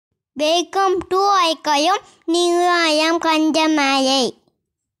Welcome to IKM New I am Kanjamai.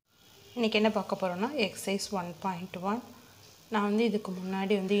 இன்னைக்கு என்ன பார்க்க போறோம்னா exercise 1.1 நான் வந்து இதுக்கு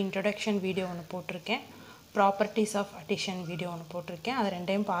முன்னாடி வந்து introduction வீடியோ ஒன்னு போட்டுருக்கேன் properties of addition வீடியோ ஒன்னு போட்டுருக்கேன் அது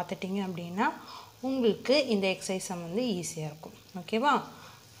ரெண்டையும் பார்த்துட்டீங்க அப்படினா உங்களுக்கு இந்த exercise வந்து ஈஸியா இருக்கும் ஓகேவா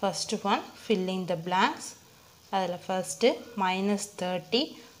first one fill in the blanks அதுல first -30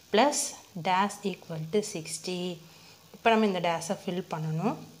 plus dash equal to 60 இப்போ நம்ம இந்த dash-ஐ fill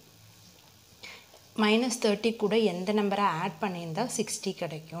பண்ணனும் -30 கூட எந்த நம்பரை ஆட் பண்ணியிருந்தா 60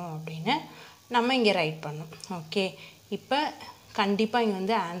 கிடைக்கும் அப்படினு நம்ம இங்க ரைட் பண்ணோம் ஓகே இப்போ கண்டிப்பா இங்க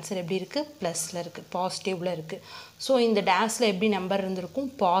வந்து ஆன்சர் எப்படி இருக்கு பிளஸ்ல இருக்கு பாசிட்டிவ்ல இருக்கு சோ இந்த டேஷ்ல எப்படி நம்பர் இருந்திருக்கும்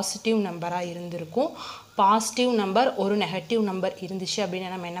பாசிட்டிவ் நம்பரா இருந்திருக்கும் பாசிட்டிவ் நம்பர் ஒரு நெகட்டிவ் நம்பர் இருந்துச்சு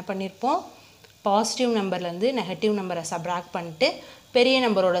அப்படினா நம்ம என்ன பண்ணிருப்போம் பாசிட்டிவ் நம்பர்ல இருந்து நெகட்டிவ் நம்பரை சப்ட்ராக்ட் பண்ணிட்டு பெரிய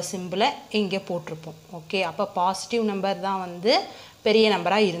நம்பரோட சிம்பலை இங்க போட்டுருப்போம் ஓகே அப்ப பாசிட்டிவ் நம்பர் தான் வந்து பெரிய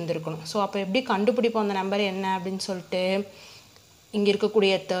நம்பரா இருந்திருக்கணும் சோ அப்ப எப்படி கண்டுபிடிப்போம் அந்த நம்பர் என்ன அப்படினு சொல்லிட்டு இங்க இருக்க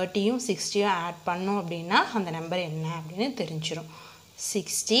கூடிய 30 யும் 60 யும் ஆட் பண்ணோம் அப்படினா அந்த நம்பர் என்ன அப்படினு தெரிஞ்சிரும்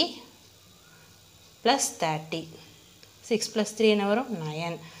 60 plus 30 6 plus 3 என்ன வரும்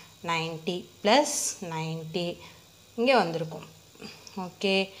 9 90 plus 90 இங்க வந்திருக்கும்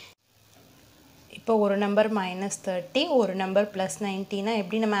ஓகே இப்போ ஒரு நம்பர் -30 ஒரு நம்பர் +90 னா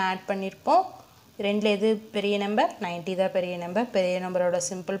எப்படி நம்ம ஆட் பண்ணிருப்போம் ரெண்டுல எது பெரிய நம்பர் 90 தான் பெரிய நம்பரோட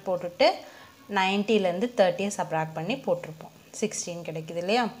சிம்பிள் போட்டுட்டு 90 ல இருந்து 30 ஐ சப்ட்ராக்ட் பண்ணி போட்டுருப்போம் 16 கிடைக்குது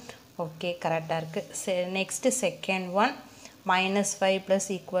இல்லையா ஓகே கரெக்ட்டா இருக்கு next second one -5 plus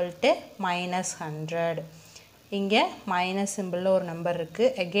equal to -100 இங்க மைனஸ் சிம்பிள்ல ஒரு நம்பர் இருக்கு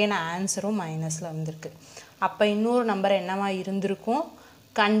அகைன் ஆன்சரும் மைனஸ்ல வந்திருக்கு அப்ப இன்னொரு நம்பர் என்னவா இருந்திருக்கும்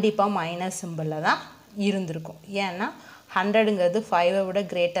கண்டிப்பா மைனஸ் சிம்பிள்ல தான் இருந்திருக்கும் ஏன்னா 100ங்கிறது 5 ஐ விட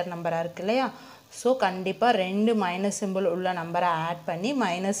கிரேட்டர் நம்பரா இருக்கு இல்லையா சோ கண்டிப்பா ரெண்டு மைனஸ் சிம்பிள் உள்ள நம்பரை ஆட் பண்ணி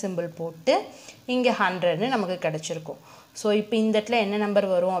மைனஸ் சிம்பிள் போட்டு இங்க 100 ன்னு நமக்கு கிடைச்சிருக்கும் சோ இப்போ இந்த இடத்துல என்ன நம்பர்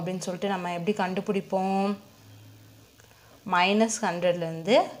வரும் அப்படினு சொல்லிட்டு நம்ம எப்படி கண்டுபிடிப்போம் -100 ல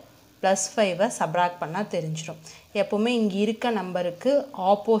இருந்து +5 ஐ சப்ட்ராக்ட் பண்ணா தெரிஞ்சிரும் எப்பவுமே இங்க இருக்க நம்பருக்கு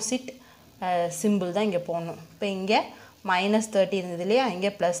ஆப்போசிட் சிம்பிள் தான் இங்க போடணும் இப்போ இங்க -30 இருந்தது இல்லையா இங்க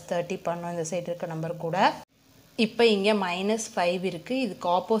 +30 பண்ணோம் இந்த சைடு இருக்க நம்பர் கூட இப்போ இங்க -5 இருக்கு இதுக்கு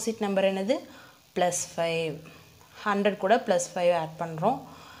ஆப்போசிட் நம்பர் என்னது +5 100 கூட +5 ஆட் பண்றோம்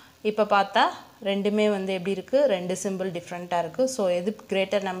இப்போ பார்த்தா ரெண்டுமே வந்து எப்படி இருக்கு ரெண்டு சிம்பிள் டிஃபரண்டா இருக்கு சோ எது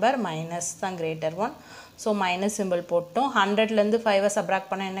கிரேட்டர் நம்பர் மைனஸ் தான் greater one so minus simple போட்டோம் 100 ல இருந்து 5 ஐ சப்ட்ராக்ட்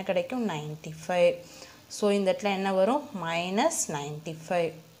பண்ணா என்ன கிடைக்கும் 95 சோ இந்த இடத்துல என்ன வரும் -95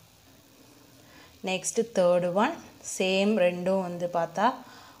 நெக்ஸ்ட் தேர்ட் ஒன் சேம் ரெண்டும் வந்து பார்த்தா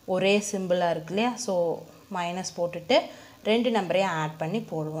ஒரே சிம்பிளா இருக்கு இல்லையா சோ மைனஸ் போட்டுட்டு ரெண்டு நம்பரையும் ஆட் பண்ணி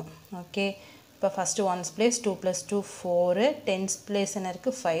போடுவோம் ஓகே இப்போ first 1s place 2 plus 2 4 10s place என்ன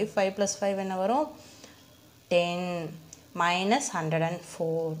இருக்கு 5 5 plus 5 என்ன வரும் 10 minus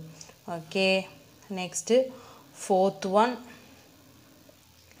 104 okay next fourth one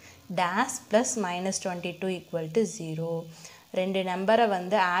dash plus -22 equal to 0 ரெண்டு நம்பரை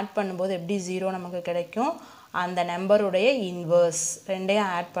வந்து ஆட் பண்ணும்போது எப்படி 0 நமக்கு கிடைக்கும் அந்த நம்பருடைய இன்வர்ஸ்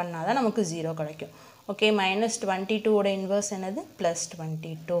ரெண்டையும் ஆட் பண்ணாதான் நமக்கு 0 கிடைக்கும் ஓகே -22 ஓட இன்வர்ஸ் என்னது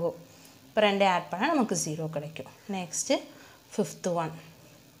 +22 இப்போ ரெண்டே ஆட் பண்ணா நமக்கு 0 கிடைக்கும் நெக்ஸ்ட் fifth one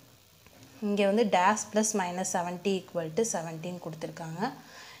இங்க வந்து dash plus -70 equal to 17 கொடுத்திருக்காங்க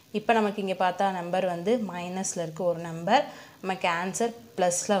இப்போ நமக்கு இங்க பார்த்தா நம்பர் வந்து மைனஸ்ல இருக்கு ஒரு நம்பர் நமக்கு ஆன்சர்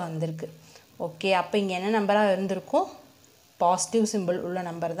பிளஸ்ல வந்திருக்கு ஓகே அப்ப இங்க என்ன நம்பரா இருந்திருக்கும் பாசிட்டிவ் சிம்பிள் உள்ள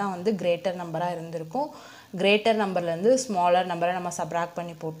நம்பர் தான் வந்து கிரேட்டர் நம்பரா இருந்திருக்கும் கிரேட்டர் நம்பர்ல இருந்து ஸ்மாலர் நம்பரை நம்ம சப்ட்ராக்ட்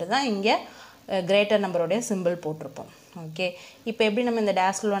பண்ணி போட்டு தான் இங்க கிரேட்டர் நம்பரோட சிம்பிள் போட்டுருப்போம் ஓகே இப்போ எப்படி நம்ம இந்த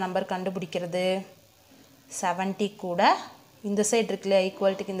டேஷ்ல உள்ள நம்பர் கண்டுபிடிக்கிறது 70 கூட இந்த சைடு இருக்குல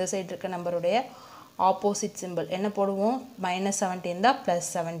ஈக்குவல்ட்டுக்கு இந்த சைடு இருக்க நம்பரோட ஆப்போசிட் சிம்பிள் என்ன போடுவோம் -70 இருந்தா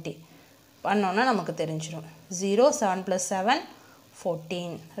 +70 பண்ணோம்னா நமக்கு தெரிஞ்சிரும் 0 7 + 7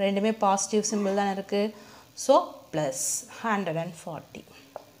 14 ரெண்டுமே பாசிட்டிவ் சிம்பிள் தான் இருக்கு சோ +140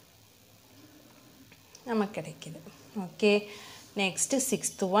 நமக்கு கிடைக்குது okay next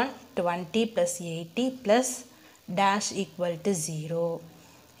sixth one 20 plus 80 plus dash equal to 0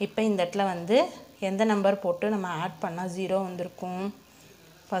 இப்போ இந்த இடத்துல வந்து எந்த நம்பர் போட்டு நம்ம ஆட் பண்ணா 0 வந்திருக்கும்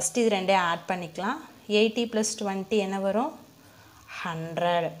ஃபர்ஸ்ட் இது ரெண்டே ஆட் பண்ணிக்கலாம் 80 plus 20 என்ன வரும்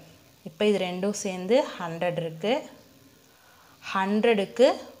 100 இப்போ இது ரெண்டும் சேர்ந்து 100 இருக்கு 100 க்கு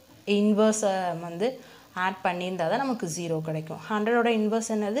இன்வர்ஸ் வந்து ஆட் பண்ணியிருந்தா தான் நமக்கு 0 கிடைக்கும் 100 ஓட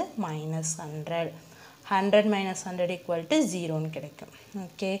இன்வர்ஸ் என்னது -100 100 minus 100 equal to 0 ன்னு கிடைக்கும்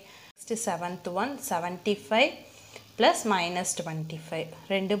okay next seventh one 75 plus -25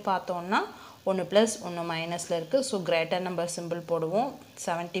 ரெண்டும் பார்த்தோம்னா ஒன்று ப்ளஸ் ஒன்று மைனஸில் இருக்குது. ஸோ கிரேட்டர் நம்பர் சிம்பிள் போடுவோம்.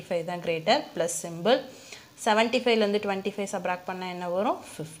 75 தான் கிரேட்டர், ப்ளஸ் சிம்பிள். 75லேருந்து 25 சப்ராக்ட் பண்ணால் என்ன வரும்?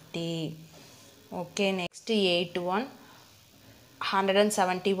 50. Okay, next 81.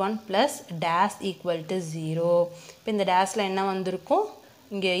 171 plus dash equal to 0. இப்போ இந்த டேஷில் என்ன வந்திருக்கும்?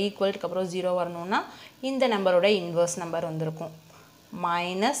 இங்கே ஈக்குவலுக்கு அப்புறம் 0 வரணும்னா இந்த நம்பரோட இன்வர்ஸ் நம்பர் வந்திருக்கும்.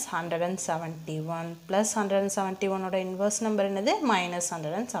 -171 ப்ளஸ் 171ஓட இன்வர்ஸ் நம்பர் என்னது?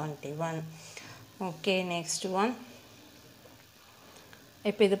 -171. Okay, next one.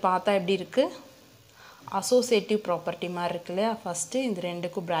 இப்போ இது பார்த்தா எப்படி இருக்குது? அசோசியேட்டிவ் ப்ராப்பர்ட்டி மாதிரி இருக்கு இல்லையா? ஃபஸ்ட்டு இந்த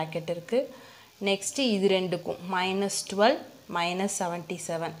ரெண்டுக்கும் ப்ராக்கெட் இருக்குது. நெக்ஸ்ட்டு இது ரெண்டுக்கும் -12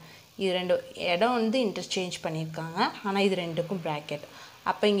 -77 இது ரெண்டு இடம் வந்து இன்டர்சேஞ்ச் பண்ணியிருக்காங்க. ஆனால் இது ரெண்டுக்கும் ப்ராக்கெட்.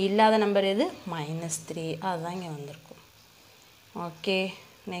 அப்போ இங்கே இல்லாத நம்பர் எது? -3. அதுதான் இங்கே வந்திருக்கும். Okay,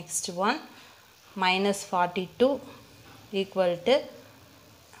 next one. -42 equal to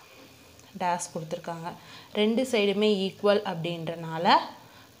dash கொடுத்துருக்காங்க. ரெண்டு சைடுமே ஈக்குவல் அப்படின்றனால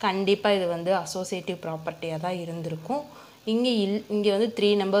கண்டிப்பாக இது வந்து அசோசியேட்டிவ் ப்ராப்பர்ட்டியாக தான் இருந்திருக்கும். இங்கே வந்து 3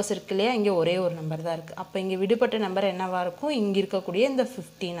 நம்பர்ஸ் இருக்கு இல்லையா? இங்கே ஒரே ஒரு நம்பர் தான் இருக்குது. அப்போ இங்கே விடுபட்ட நம்பர் என்னவாக இருக்கும்? இங்கே இருக்கக்கூடிய இந்த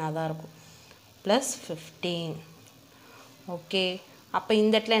 15 தான் இருக்கும். +15. ஓகே, அப்போ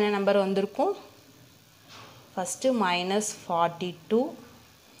இந்த இடத்துல என்ன நம்பர் வந்திருக்கும்? ஃபஸ்ட்டு -42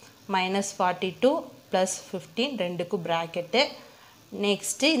 +15 ரெண்டுக்கும் ப்ராக்கெட்டு.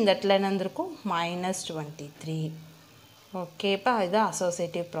 நெக்ஸ்ட்டு இந்த இடத்துல என்ன வந்திருக்கும்? -23. ஓகே, இப்போ இதுதான்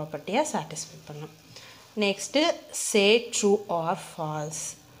அசோசியேட்டிவ் ப்ராப்பர்ட்டியாக சாட்டிஸ்ஃபை பண்ணும். Next say true or false.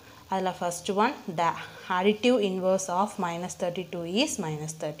 அதில் first one, the additive inverse of -32 is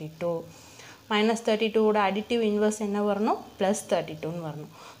 -32. -32ஓட additive inverse என்ன வரணும்? +32ன்னு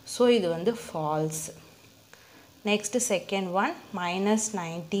வரணும். ஸோ இது வந்து falls. Next second one,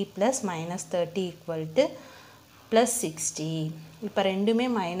 -90 plus -30 equal to +60. இப்போ ரெண்டுமே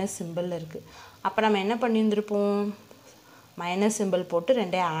மைனஸ் சிம்பிள் இருக்குது. அப்போ நம்ம என்ன பண்ணியிருந்திருப்போம்? மைனஸ் சிம்பிள் போட்டு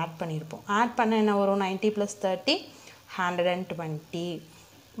ரெண்டையும் ஆட் பண்ணியிருப்போம். ஆட் பண்ண என்ன வரும்? 90 + 30 120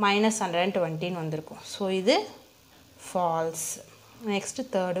 -120ன்னு வந்திருக்கும். ஸோ இது falls. Next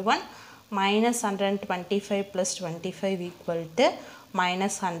third one, -125 + 25 equal to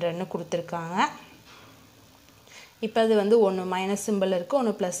 -100ன்னு கொடுத்துருக்காங்க. இப்போ அது வந்து ஒன்று மைனஸ் சிம்பிள் இருக்குது,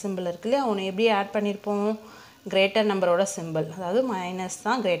 ஒன்று ப்ளஸ் சிம்பிள் இருக்குது இல்லையா? ஒன்று எப்படி ஆட் பண்ணியிருப்போம்? கிரேட்டர் நம்பரோட சிம்பிள், அதாவது மைனஸ்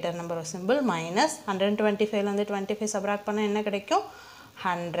தான் கிரேட்டர் நம்பரோட சிம்பிள். -125லேருந்து 25 சப்ராக்ட் பண்ணால் என்ன கிடைக்கும்?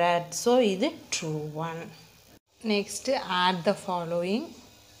 100. ஸோ இது true one. Next add the following.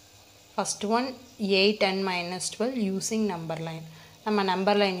 First one, 8 and -12 using number line. நம்ம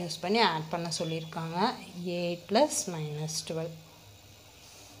நம்பர் லைன் யூஸ் பண்ணி ஆட் பண்ண சொல்லியிருக்காங்க. 8 + -12.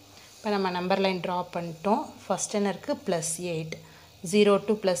 இப்போ நம்ம நம்பர் லைன் ட்ரா பண்ணிட்டோம். ஃபஸ்ட் என்ன இருக்குது? +8. 0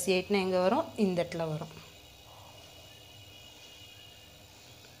 to +8ன்னு எங்கே வரும்? இந்த இடத்துல வரும்.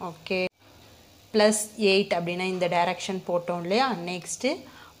 ஓகே, +8 அப்படின்னா இந்த டைரக்ஷன் போட்டோம் இல்லையா? நெக்ஸ்ட்டு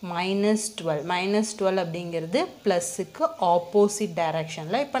 -12. -12 அப்படிங்கிறது ப்ளஸ்ஸுக்கு ஆப்போசிட்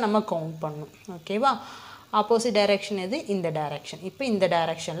டைரக்ஷனில் இப்போ நம்ம கவுண்ட் பண்ணணும். ஓகேவா? ஆப்போசிட் டைரக்ஷன் எது? இந்த டைரக்ஷன். இப்போ இந்த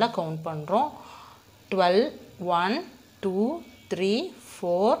டைரக்ஷனில் கவுண்ட் பண்ணுறோம். 12, 1, 2, 3,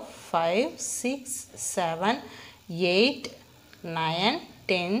 4, 5, 6, 7, 8, 9,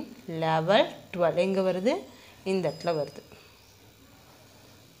 10, 11, 12 எங்கே வருது? இந்த இடத்துல வருது.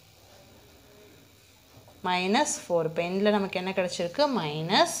 -4. இப்போ எண்டில் நமக்கு என்ன கிடச்சிருக்கு?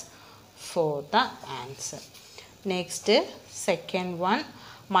 -4 தான் answer. Next second one,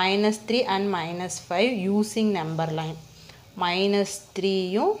 -3 and -5 using number line.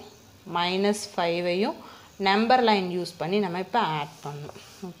 -3யும் -5ஐயும் number line use பண்ணி நம்ம இப்போ ஆட் பண்ணணும்.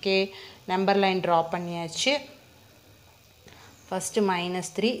 ஓகே, நம்பர் லைன் ட்ரா பண்ணியாச்சு. ஃபஸ்ட்டு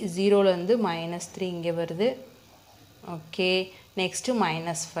 -3, 0லேருந்து -3 இங்கே வருது. Okay, next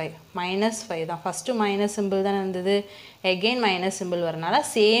 -5. -5 தான் ஃபஸ்ட்டு மைனஸ் சிம்பிள் தானே இருந்தது. எகெயின் மைனஸ் சிம்பிள் வரனால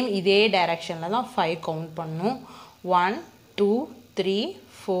சேம் இதே டைரக்ஷனில் தான் 5 கவுண்ட் பண்ணும். 1, 2, 3,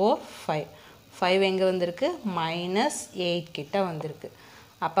 4, 5. 5 எங்கே வந்திருக்கு? -8 கிட்ட வந்திருக்கு.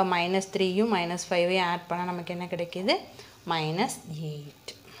 அப்போ -3யும் -5ஐயும் ஆட் பண்ணால் நமக்கு என்ன கிடைக்கிது?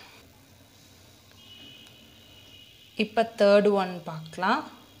 -8. இப்போ தேர்டு ஒன் பார்க்கலாம்.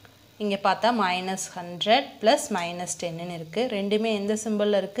 இங்கே பார்த்தா -100 ப்ளஸ் -10ன்னு இருக்குது. ரெண்டுமே எந்த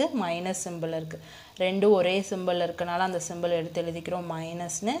சிம்பிளில் இருக்குது? மைனஸ் சிம்பிளில் இருக்குது. ரெண்டும் ஒரே சிம்பிளில் இருக்கனால அந்த சிம்பிள் எடுத்து எழுதிக்கிறோம்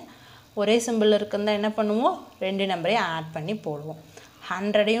மைனஸ்னு. ஒரே சிம்பிளில் இருக்குன்னா என்ன பண்ணுவோம்? ரெண்டு நம்பரையும் ஆட் பண்ணி போடுவோம்.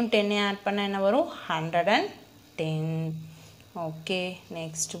 100ஐயும் 10ஐயும் ஆட் பண்ணால் என்ன வரும்? 110. Okay,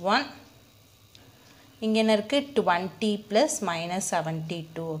 next one. இங்கே என்ன இருக்குது? 20 ப்ளஸ்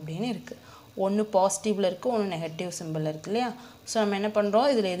 -72 அப்படின்னு இருக்குது. ஒன்று பாசிட்டிவில் இருக்குது, ஒன்று நெகட்டிவ் சிம்பிள் இருக்குது இல்லையா? ஸோ நம்ம என்ன பண்ணுறோம்?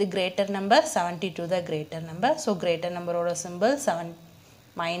 இதில் எது கிரேட்டர் நம்பர்? 72 தான் கிரேட்டர் நம்பர். ஸோ கிரேட்டர் நம்பரோட சிம்பிள்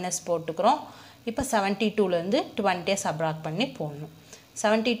மைனஸ் போட்டுக்கிறோம். இப்போ 72லேருந்து 20 சப்ராக்ட் பண்ணி போடணும்.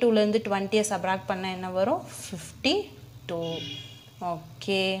 72லேருந்து 20 சப்ராக்ட் பண்ணால் என்ன வரும்? 52.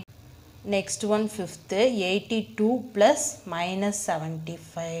 Okay, next one fifth 82 plus minus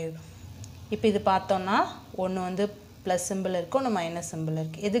 75. இப்போ இது பார்த்தோன்னா ஒன்று வந்து ப்ளஸ் சிம்பிள் இருக்குது, ஒன்று மைனஸ் சிம்பிள்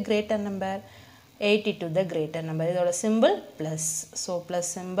இருக்குது. எது கிரேட்டர் நம்பர்? 82 த கிரேட்டர் நம்பர். இதோட simple plus. So plus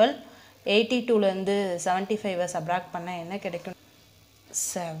symbol. 82லேருந்து 75 subtract பண்ணால் என்ன கிடைக்கும்?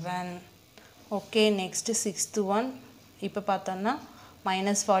 7. Okay, next sixth one. இப்போ பார்த்தோன்னா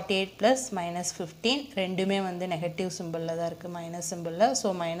மைனஸ் 48 ப்ளஸ் மைனஸ் 15 ரெண்டுமே வந்து நெகட்டிவ் சிம்பிளில் தான் இருக்குது, மைனஸ் சிம்பிளில். ஸோ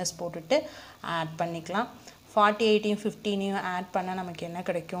மைனஸ் போட்டுட்டு ஆட் பண்ணிக்கலாம். 48யும் 15யும் ஆட் பண்ணால் நமக்கு என்ன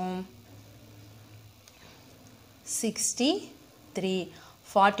கிடைக்கும்? 63.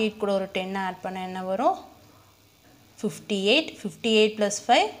 48 கூட ஒரு 10 ஆட் பண்ண என்ன வரும்? 58. 58 plus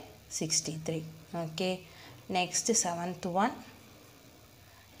 5 63. Okay, next seventh one.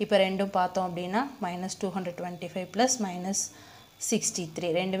 இப்போ ரெண்டும் பார்த்தோம் அப்படின்னா மைனஸ் 225 ப்ளஸ் மைனஸ் 63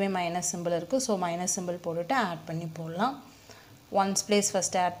 ரெண்டுமே மைனஸ் சிம்பிள் இருக்குது. ஸோ மைனஸ் சிம்பிள் போட்டுட்டு ஆட் பண்ணி போடலாம். ஒன்ஸ் பிளேஸ்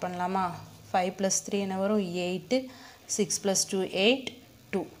ஃபஸ்ட்டு ஆட் பண்ணலாமா? 5 ப்ளஸ் 3 என்ன வரும்? 8. 6 ப்ளஸ் 2 8.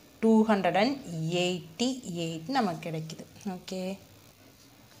 288 நமக்கு கிடைக்குது. Okay,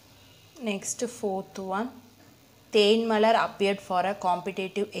 next fourth one. தேன்மலர் appeared for a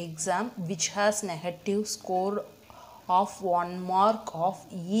competitive exam which has negative score of 1 mark of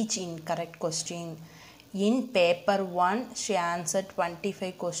each incorrect question. In paper 1 she answered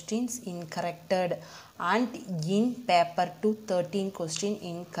 25 questions incorrected and in paper 2 13 questions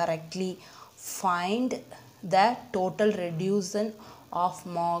incorrectly. Find the total reduction of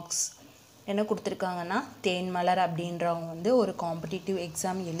marks. என்ன கொடுத்துருக்காங்கன்னா, தேன்மலர் அப்படின்றவங்க வந்து ஒரு competitive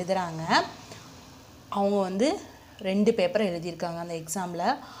exam எழுதுகிறாங்க. அவங்க வந்து 2 paper எழுதியிருக்காங்க. அந்த எக்ஸாமில்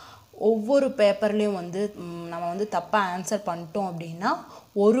ஒவ்வொரு பேப்பர்லேயும் வந்து நம்ம வந்து தப்பாக ஆன்சர் பண்ணிட்டோம் அப்படின்னா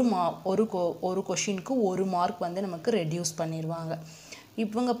ஒரு கொஷினுக்கு 1 மார்க் வந்து நமக்கு ரெடியூஸ் பண்ணிடுவாங்க.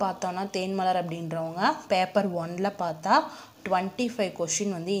 இவங்க பார்த்தோன்னா தேன்மலர் அப்படின்றவங்க பேப்பர் 1ல் பார்த்தா 25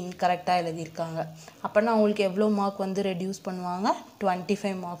 கொஷின் வந்து இன்கரெக்டாக எழுதியிருக்காங்க. அப்போனா அவங்களுக்கு எவ்வளோ மார்க் வந்து ரெடியூஸ் பண்ணுவாங்க?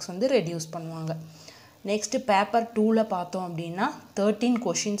 25 மார்க்ஸ் வந்து ரெடியூஸ் பண்ணுவாங்க. நெக்ஸ்ட்டு பேப்பர் 2ல் பார்த்தோம் அப்படின்னா 13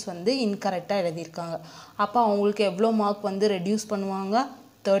 கொஷின்ஸ் வந்து இன்கரெக்டாக எழுதியிருக்காங்க. அப்போ அவங்களுக்கு எவ்வளோ மார்க் வந்து ரெடியூஸ் பண்ணுவாங்க?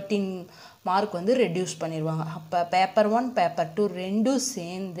 13 மார்க் வந்து ரெடியூஸ் பண்ணிடுவாங்க. அப்போ பேப்பர் 1 பேப்பர் 2 ரெண்டும்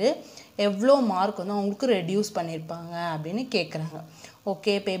சேர்ந்து எவ்வளோ மார்க் வந்து அவங்களுக்கு ரெடியூஸ் பண்ணியிருப்பாங்க அப்படின்னு கேட்குறாங்க.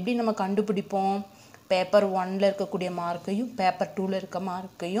 ஓகே, இப்போ எப்படி நம்ம கண்டுபிடிப்போம்? பேப்பர் 1ல் இருக்கக்கூடிய மார்க்கையும் பேப்பர் 2ல் இருக்க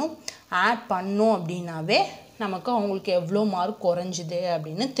மார்க்கையும் ஆட் பண்ணோம் அப்படின்னாவே நமக்கு அவங்களுக்கு எவ்வளோ மார்க் குறைஞ்சிது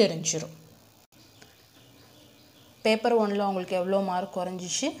அப்படின்னு தெரிஞ்சிடும். பேப்பர் 1ல் அவங்களுக்கு எவ்வளோ மார்க்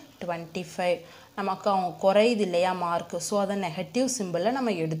குறைஞ்சிச்சு? 25. நமக்கு அவங்க குறையுது இல்லையா மார்க்கு? ஸோ அதை நெகட்டிவ் சிம்பிளில்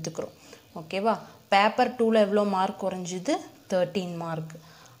நம்ம எடுத்துக்கிறோம். ஓகேவா? பேப்பர் 2ல் எவ்வளோ மார்க் குறைஞ்சிது? 13 மார்க்.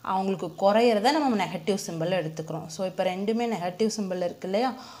 அவங்களுக்கு குறையிறத நம்ம நெகட்டிவ் சிம்பிளில் எடுத்துக்கிறோம். ஸோ இப்போ ரெண்டுமே நெகட்டிவ் சிம்பிள் இருக்கு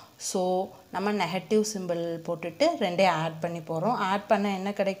இல்லையா? ஸோ நம்ம நெகட்டிவ் சிம்பிள் போட்டுட்டு ரெண்டையும் ஆட் பண்ணி போகிறோம். ஆட் பண்ண என்ன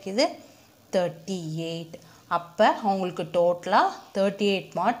கிடைக்கிது? 38. அப்போ அவங்களுக்கு டோட்டலாக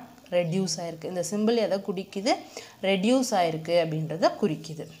 38 மார்க் ரெடியூஸ் ஆகிருக்கு. இந்த சிம்பிள் எதை குறிக்குது? ரெடியூஸ் ஆகிருக்கு அப்படின்றத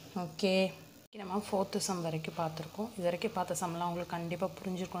குறிக்குது. ஓகே, நம்ம 4th சம் வரைக்கும் பார்த்துருக்கோம். இது வரைக்கும் பார்த்த சம்லாம் உங்களுக்கு கண்டிப்பாக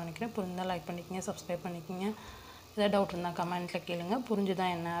புரிஞ்சிருக்கும்னு நினைக்கிறேன். புரிஞ்சால் லைக் பண்ணிக்கோங்க, சப்ஸ்கிரைப் பண்ணிக்கோங்க. ஏதாவது டவுட் இருந்தால் கமெண்ட்டில் கேளுங்க.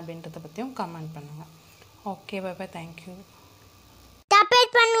 புரிஞ்சுதான் என்ன அப்படின்றத பற்றியும் கமெண்ட் பண்ணுங்கள். Okay, by by, thank you.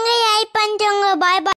 Support பண்ணுங்க, லைக் பண்ணுங்க, பாய் பாய்.